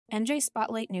NJ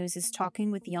Spotlight News is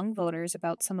talking with young voters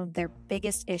about some of their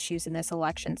biggest issues in this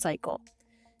election cycle: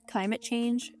 climate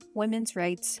change, women's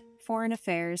rights, foreign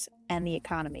affairs, and the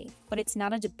economy. But it's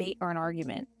not a debate or an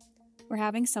argument. We're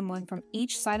having someone from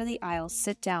each side of the aisle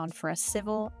sit down for a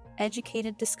civil,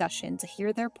 educated discussion to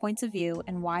hear their points of view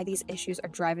and why these issues are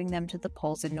driving them to the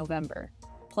polls in November.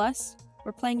 Plus,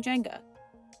 we're playing Jenga.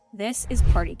 This is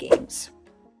Party Games.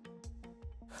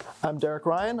 I'm Derek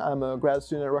Ryan. I'm a grad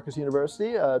student at Rutgers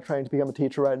University, trying to become a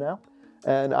teacher right now.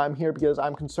 And I'm here because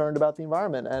I'm concerned about the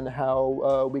environment and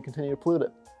how we continue to pollute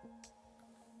it.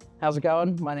 How's it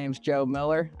going? My name's Joe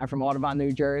Miller. I'm from Audubon,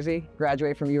 New Jersey,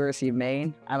 graduated from University of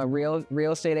Maine. I'm a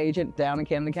real estate agent down in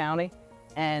Camden County.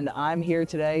 And I'm here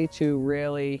today to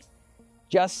really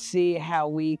just see how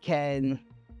we can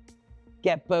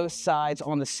get both sides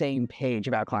on the same page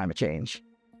about climate change.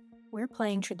 We're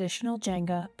playing traditional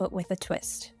Jenga, but with a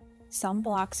twist. Some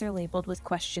blocks are labeled with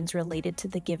questions related to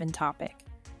the given topic.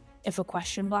 If a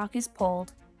question block is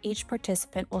pulled, each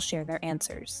participant will share their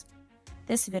answers.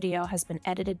 This video has been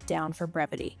edited down for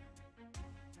brevity.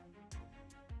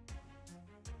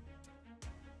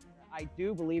 I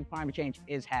do believe climate change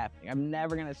is happening. I'm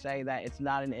never going to say that it's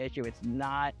not an issue. It's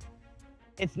not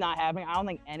happening. I don't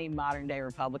think any modern day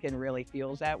Republican really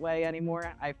feels that way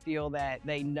anymore. I feel that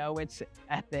they know it's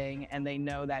a thing and they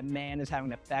know that man is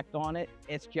having an effect on it.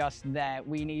 It's just that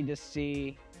we need to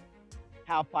see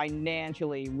how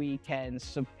financially we can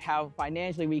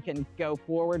go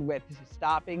forward with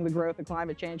stopping the growth of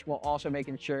climate change while also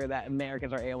making sure that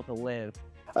Americans are able to live.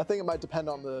 I think it might depend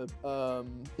on the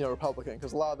Republican,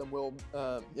 because a lot of them will,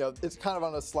 it's kind of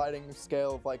on a sliding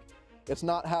scale of like, it's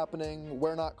not happening,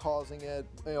 we're not causing it,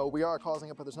 we are causing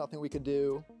it, but there's nothing we could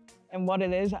do. And what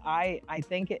it is, I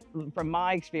think, from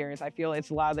my experience, I feel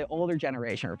it's a lot of the older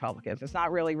generation Republicans. It's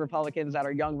not really Republicans that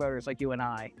are young voters like you and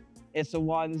I. It's the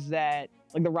ones that,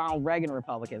 like the Ronald Reagan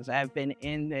Republicans, that have been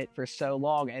in it for so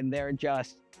long, and they're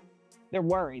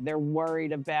worried. They're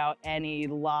worried about any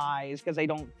lies because they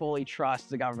don't fully trust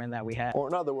the government that we have. Or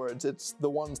in other words, it's the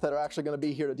ones that are actually going to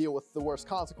be here to deal with the worst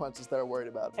consequences that are worried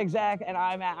about it. Exactly, and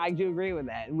I do agree with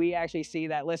that. We actually see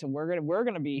that. Listen, we're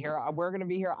gonna be here. We're gonna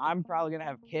be here. I'm probably gonna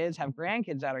have kids, have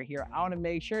grandkids that are here. I want to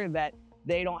make sure that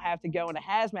they don't have to go in a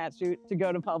hazmat suit to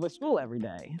go to public school every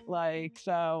day.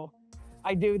 So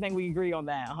I do think we agree on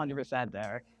that 100%,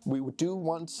 Derek. We do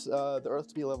want the Earth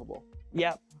to be livable.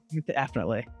 Yep,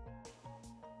 definitely.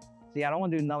 See, I don't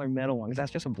want to do another middle one because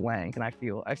that's just a blank, and I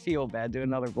feel bad doing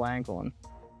another blank one.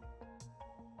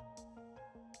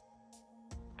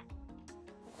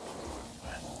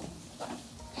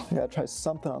 I gotta try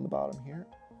something on the bottom here.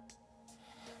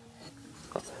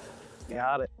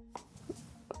 Got it.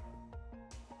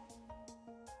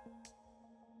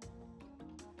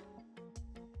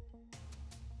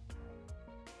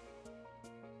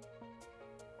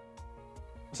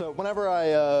 So whenever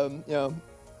I,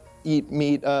 eat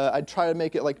meat, I try to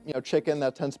make it like, chicken.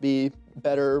 That tends to be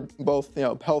better, both,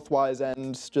 health-wise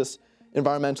and just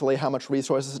environmentally, how much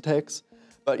resources it takes.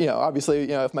 But,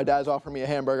 obviously, if my dad's offering me a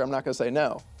hamburger, I'm not going to say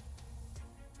no.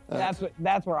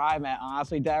 That's where I'm at,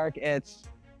 honestly, Derek.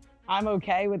 I'm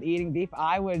okay with eating beef.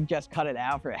 I would just cut it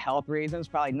out for health reasons,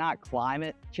 probably not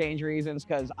climate change reasons,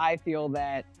 because I feel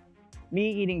that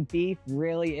me eating beef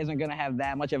really isn't going to have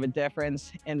that much of a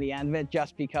difference in the end of it,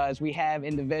 just because we have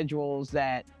individuals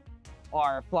that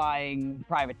are flying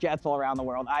private jets all around the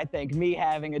world. I think me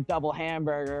having a double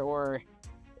hamburger or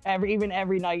even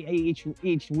every night each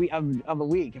week of the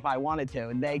week, if I wanted to,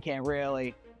 and they can't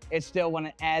really, it still want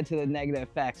to add to the negative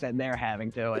effects that they're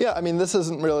having to it. Yeah, I mean, this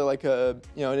isn't really like an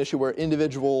issue where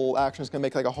individual actions can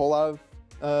make like a whole lot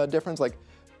of difference. Like,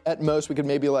 at most, we could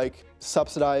maybe like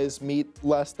subsidize meat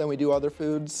less than we do other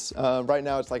foods. Right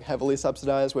now, it's like heavily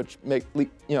subsidized, which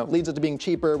leads it to being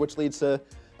cheaper, which leads to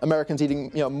Americans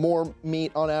eating more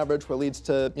meat on average, which leads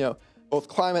to both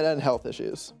climate and health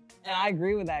issues. And I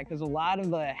agree with that, because a lot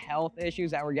of the health issues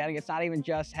that we're getting, it's not even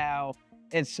just how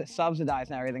it's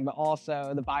subsidized and everything, but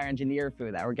also the bioengineered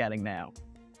food that we're getting now.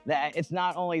 That it's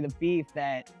not only the beef,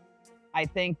 that I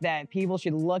think that people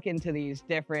should look into these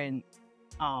different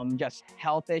just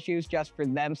health issues just for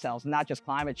themselves, not just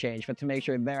climate change, but to make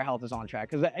sure their health is on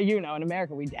track. Because in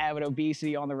America, we have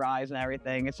obesity on the rise and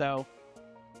everything, and so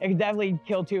it can definitely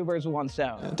kill two birds with one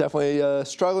stone. Definitely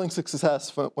struggling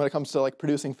success when it comes to like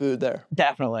producing food there.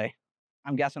 Definitely.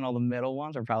 I'm guessing all the middle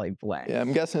ones are probably blank. Yeah,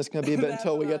 I'm guessing it's going to be a bit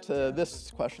until we get to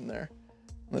this question there.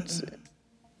 Let's see.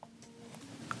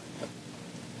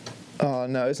 Oh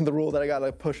no, isn't the rule that I got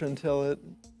to push until it?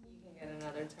 You can get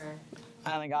another turn.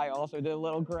 I think I also did a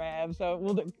little grab, so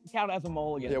we'll count as a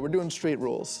mulligan. Yeah, we're doing street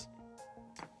rules.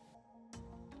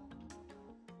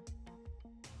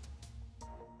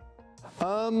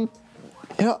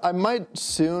 I might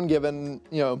soon, given,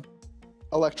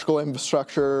 electrical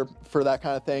infrastructure for that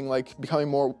kind of thing, like becoming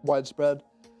more widespread.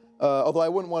 Although I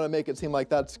wouldn't want to make it seem like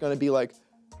that's going to be like,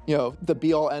 the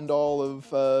be-all end-all of,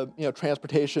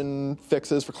 transportation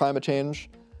fixes for climate change.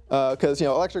 Because,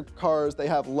 electric cars, they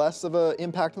have less of an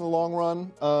impact in the long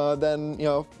run than,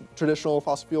 traditional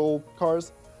fossil fuel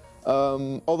cars.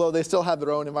 Although they still have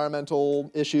their own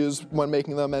environmental issues when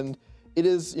making them, and it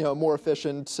is, more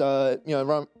efficient,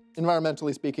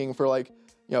 environmentally speaking, for like,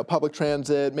 public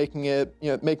transit, making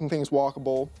things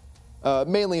walkable.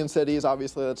 Mainly in cities,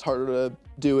 obviously, that's harder to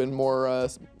do in more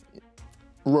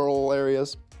rural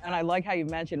areas. And I like how you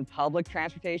mentioned public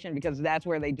transportation, because that's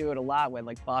where they do it a lot with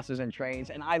like buses and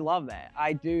trains. And I love that.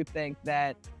 I do think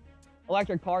that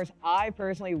electric cars, I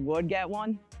personally would get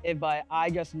one, but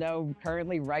I just know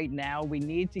currently right now we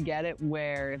need to get it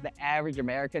where the average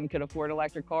American could afford an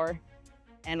electric car.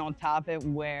 And on top of it,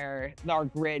 where our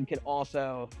grid could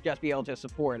also just be able to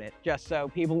support it, just so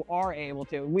people are able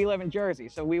to. We live in Jersey,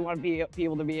 so we want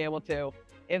people to be able to,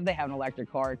 if they have an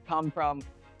electric car, come from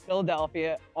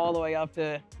Philadelphia all the way up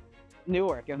to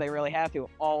Newark, if they really have to,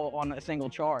 all on a single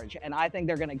charge. And I think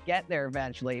they're going to get there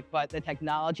eventually, but the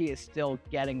technology is still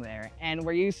getting there. And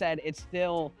where you said it's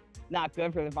still not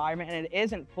good for the environment, and it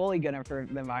isn't fully good for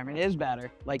the environment, it is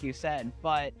better, like you said,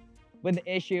 but with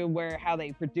the issue where how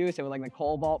they produce it with like the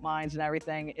cobalt mines and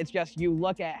everything, it's just, you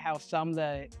look at how some of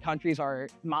the countries are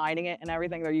mining it and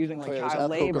everything, they're using like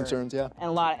child labor concerns, and a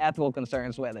lot of ethical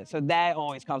concerns with it. So that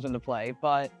always comes into play.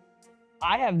 But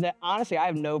honestly, I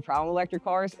have no problem with electric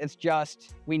cars. It's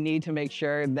just, we need to make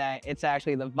sure that it's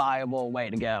actually the viable way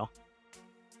to go.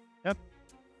 Yep.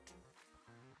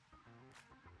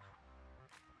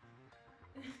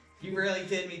 You really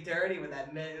did me dirty with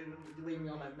that leaving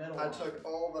me on that middle. I took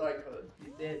all that I could.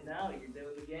 You did. No, you're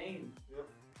doing the game. Yep.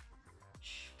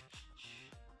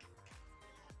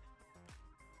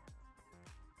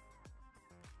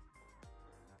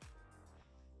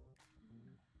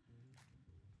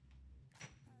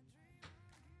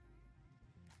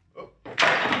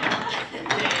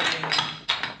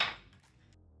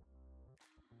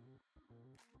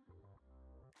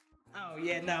 Oh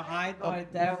yeah, no, I thought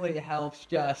it definitely helps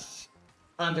just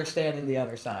understanding the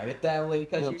other side. It definitely,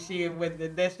 because you see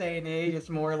with this day and age, it's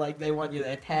more like they want you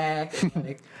to attack, and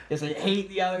like, just like, hate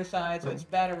the other side. So it's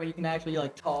better when you can actually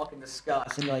like talk and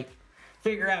discuss and like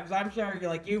figure out. Because I'm sure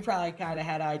you probably kind of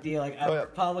had an idea like,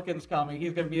 Republican's coming,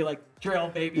 he's gonna be like drill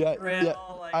baby drill. Yeah.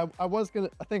 Like, I was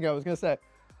gonna say.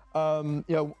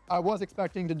 I was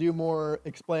expecting to do more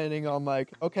explaining on like,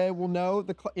 okay, well, no,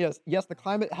 yes, the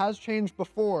climate has changed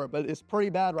before, but it's pretty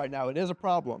bad right now. It is a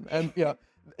problem, and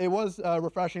it was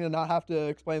refreshing to not have to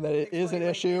explain that it is an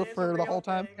issue for the whole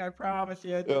time. I promise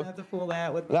you, don't have to fool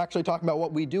that with. But actually talking about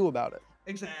what we do about it.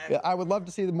 Exactly. Yeah, I would love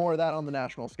to see more of that on the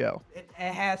national scale. It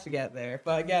has to get there,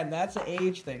 but again, that's an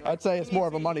age thing. I'd say it's more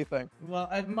of a money thing. Well,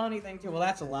 a money thing too. Well,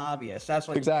 that's a lobbyist. That's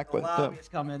what exactly. Lobbyists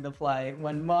come into play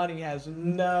when money has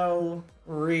no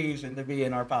reason to be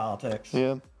in our politics.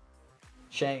 Yeah.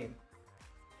 Shame.